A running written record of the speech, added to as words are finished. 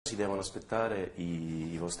si devono aspettare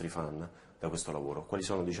i vostri fan da questo lavoro? Quali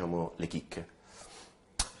sono, diciamo, le chicche?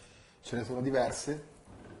 Ce ne sono diverse.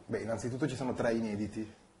 Beh, innanzitutto ci sono 3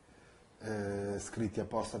 inediti scritti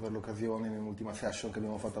apposta per l'occasione nell'ultima session che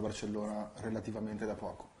abbiamo fatto a Barcellona relativamente da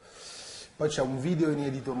poco. Poi c'è un video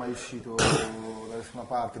inedito mai uscito da nessuna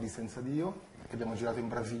parte di Senza Dio, che abbiamo girato in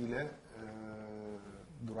Brasile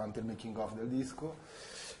durante il making of del disco.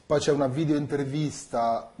 Poi c'è una video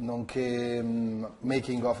intervista nonché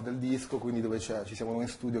making of del disco, quindi dove ci siamo noi in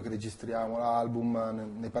studio che registriamo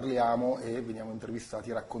l'album, ne parliamo e veniamo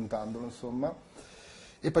intervistati raccontandolo, insomma.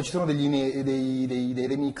 E poi ci sono dei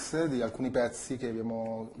remix di alcuni pezzi che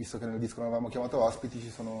abbiamo, visto che nel disco non avevamo chiamato ospiti,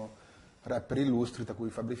 ci sono rapper illustri, tra cui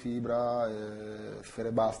Fabri Fibra,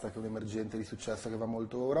 Sfere Basta, che è un emergente di successo che va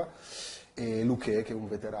molto ora, e Luché, che è un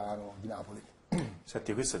veterano di Napoli.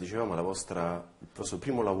 Senti, questa dicevamo il vostro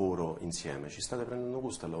primo lavoro insieme, ci state prendendo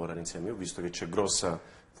gusto a lavorare insieme? Io ho visto che c'è grossa,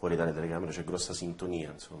 fuori dalle telecamere, c'è grossa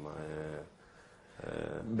sintonia, insomma.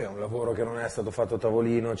 Beh, è un lavoro che non è stato fatto a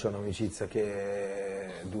tavolino, c'è un'amicizia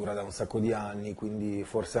che dura da un sacco di anni, quindi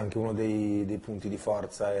forse anche uno dei punti di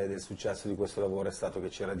forza e del successo di questo lavoro è stato che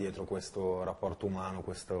c'era dietro questo rapporto umano,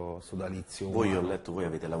 questo sodalizio umano. Voi, ho letto, voi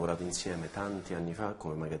avete lavorato insieme tanti anni fa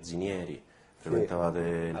come magazzinieri, frequentavate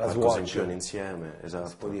il alla Parco Swatch. Sempione insieme, esatto.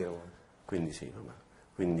 Si può dire. Quindi sì, vabbè.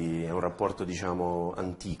 Quindi è un rapporto, diciamo,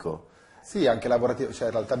 antico. Sì, anche lavorativo, cioè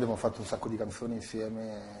in realtà abbiamo fatto un sacco di canzoni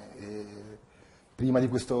insieme. Prima di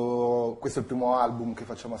questo è il primo album che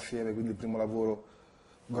facciamo assieme, quindi il primo lavoro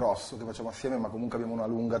grosso che facciamo assieme, ma comunque abbiamo una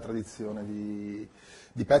lunga tradizione di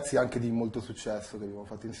pezzi anche di molto successo che abbiamo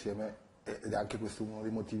fatto insieme ed è anche questo uno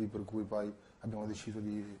dei motivi per cui poi abbiamo deciso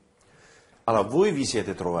di... Allora, voi vi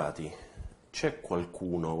siete trovati, c'è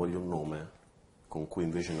qualcuno, voglio un nome, con cui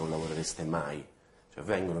invece non lavorereste mai? Cioè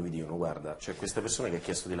vengono e vi dicono, guarda, c'è questa persona che ha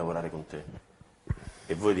chiesto di lavorare con te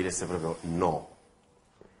e voi direste proprio no.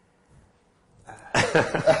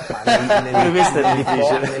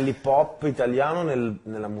 Nell'hip hop italiano o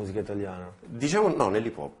nella musica italiana? Diciamo no,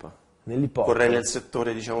 nell'hip hop. Nell'hip hop. Vorrei nel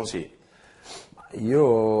settore, diciamo sì.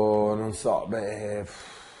 Io non so, beh,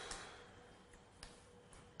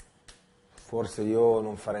 forse io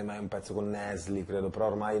non farei mai un pezzo con Nesli, credo, però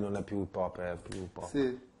ormai non è più hip hop, è più hip hop.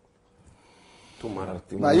 Sì. Tu, Marra?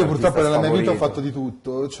 Ma io purtroppo nella mia vita ho fatto di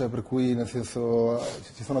tutto, cioè per cui nel senso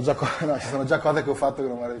ci sono già cose che ho fatto che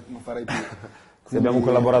non farei più. Sì, abbiamo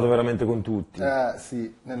collaborato veramente con tutti.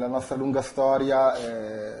 Sì, nella nostra lunga storia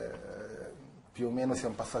più o meno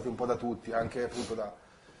siamo passati un po' da tutti, anche appunto da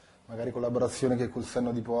magari collaborazioni che col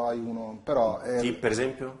senno di poi uno... Però, Chi, per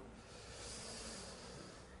esempio?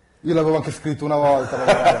 Io l'avevo anche scritto una volta,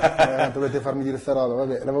 vabbè, dovete farmi dire sta roba,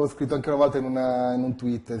 vabbè, l'avevo scritto anche una volta in un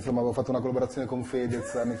tweet, insomma avevo fatto una collaborazione con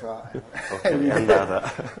Fedez anni fa. Ok, è andata.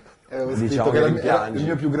 Avevo Diciamo scritto che era il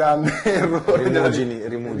mio più grande errore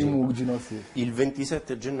rimugino. Sì. Il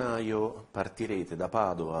 27 gennaio partirete da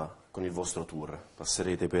Padova con il vostro tour,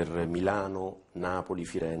 passerete per Milano, Napoli,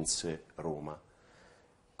 Firenze, Roma.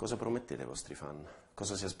 Cosa promettete ai vostri fan?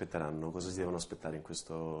 Cosa si aspetteranno? Cosa si devono aspettare in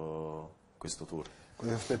questo tour?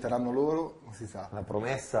 Cosa aspetteranno loro? Non si sa. La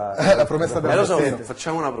promessa... La promessa del Lo so, Pequeno.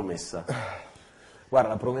 facciamo una promessa. Guarda,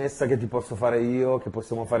 la promessa che ti posso fare io, che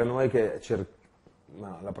possiamo fare noi,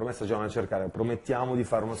 la promessa già non è cercare, promettiamo di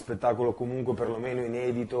fare uno spettacolo comunque perlomeno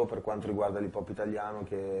inedito per quanto riguarda l'hip hop italiano,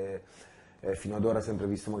 che fino ad ora ha sempre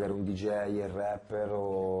visto magari un DJ, il rapper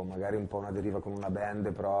o magari un po' una deriva con una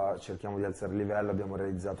band, però cerchiamo di alzare il livello, abbiamo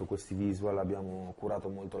realizzato questi visual, abbiamo curato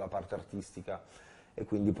molto la parte artistica e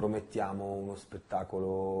quindi promettiamo uno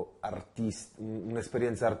spettacolo,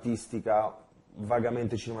 un'esperienza artistica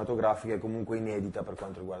vagamente cinematografica e comunque inedita per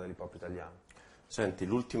quanto riguarda l'hip hop italiano. Senti,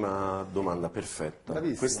 l'ultima domanda perfetta.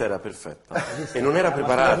 Bravissimo. Questa era perfetta. E non era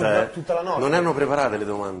preparata, tutta la notte. Non erano preparate le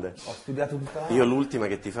domande. Ho studiato tutta la notte. Io l'ultima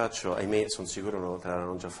che ti faccio, ahimè, sono sicuro te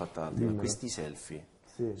l'hanno già fatta altri, ma questi selfie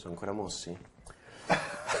Sì. sono ancora mossi?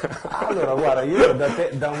 Allora, guarda, io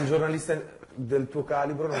da un giornalista del tuo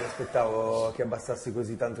calibro non mi aspettavo che abbassassi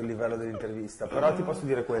così tanto il livello dell'intervista, però ti posso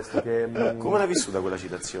dire questo, che Come l'hai vissuta quella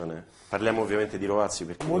citazione? Parliamo ovviamente di Rovazzi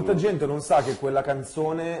perché... molta gente non sa che quella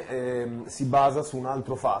canzone si basa su un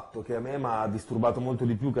altro fatto che a me mi ha disturbato molto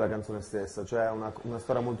di più che la canzone stessa, cioè una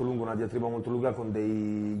storia molto lunga, una diatriba molto lunga con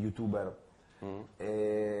dei youtuber.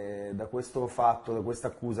 E da questo fatto, da questa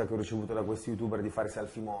accusa che ho ricevuto da questi youtuber di fare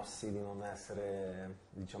selfie mossi, di non essere,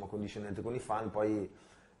 diciamo, condiscendente con i fan, poi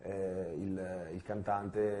il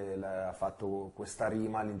cantante ha fatto questa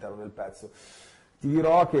rima all'interno del pezzo. Ti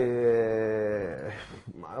dirò che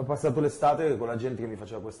ho passato l'estate con la gente che mi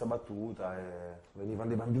faceva questa battuta e venivano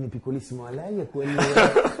dei bambini piccolissimi, ma lei è quello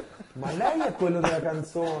della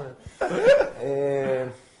canzone.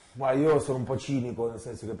 Ma io sono un po' cinico, nel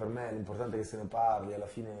senso che per me l'importante è che se ne parli, alla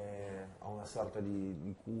fine ho una sorta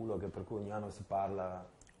di culo che per cui ogni anno si parla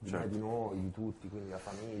di me, di noi, di tutti, quindi la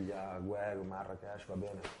famiglia, Guè, Marracash, va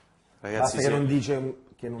bene. Ragazzi, Basta che non dice,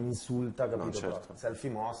 che non insulta, capito? No, certo.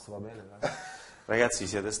 Selfie mosso, va bene. Dai. Ragazzi,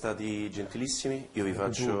 siete stati gentilissimi, io vi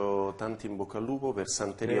faccio tanti in bocca al lupo per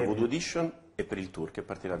Santeria Voodoo Edition e per il tour che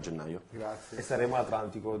partirà a gennaio. Grazie. E saremo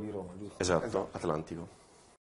all'Atlantico di Roma, giusto? Esatto. Atlantico.